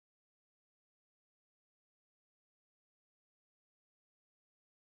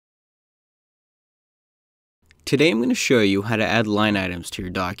Today I'm going to show you how to add line items to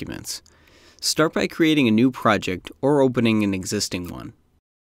your documents. Start by creating a new project or opening an existing one.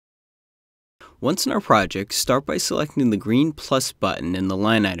 Once in our project, start by selecting the green plus button in the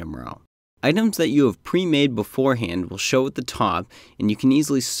line item row. Items that you have pre-made beforehand will show at the top, and you can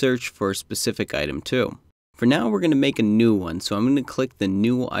easily search for a specific item too. For now, we're going to make a new one, so I'm going to click the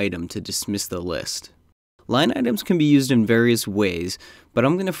new item to dismiss the list. Line items can be used in various ways, but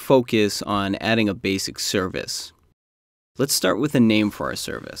I'm going to focus on adding a basic service. Let's start with a name for our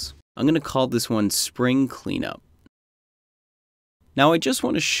service. I'm going to call this one Spring Cleanup. Now I just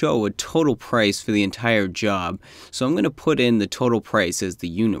want to show a total price for the entire job, so I'm going to put in the total price as the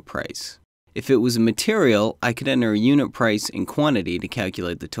unit price. If it was a material, I could enter a unit price and quantity to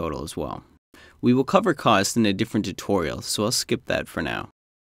calculate the total as well. We will cover cost in a different tutorial, so I'll skip that for now.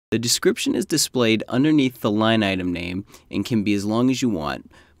 The description is displayed underneath the line item name and can be as long as you want,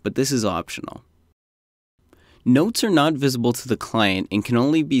 but this is optional. Notes are not visible to the client and can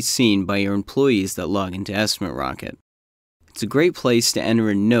only be seen by your employees that log into Estimate Rocket. It's a great place to enter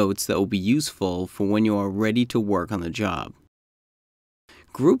in notes that will be useful for when you are ready to work on the job.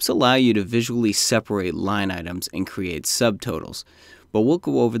 Groups allow you to visually separate line items and create subtotals, but we'll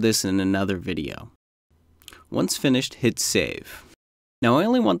go over this in another video. Once finished, hit Save. Now I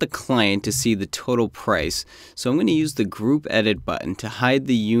only want the client to see the total price, so I'm going to use the Group Edit button to hide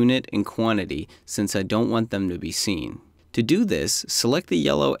the unit and quantity since I don't want them to be seen. To do this, select the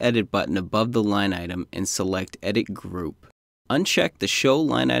yellow Edit button above the line item and select Edit Group. Uncheck the Show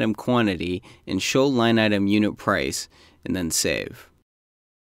Line Item Quantity and Show Line Item Unit Price, and then save.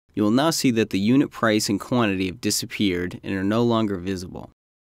 You will now see that the unit price and quantity have disappeared and are no longer visible.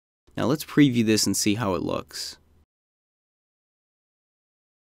 Now let's preview this and see how it looks.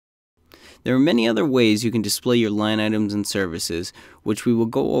 There are many other ways you can display your line items and services, which we will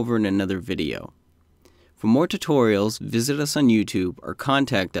go over in another video. For more tutorials, visit us on YouTube or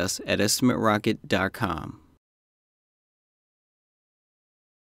contact us at estimaterocket.com.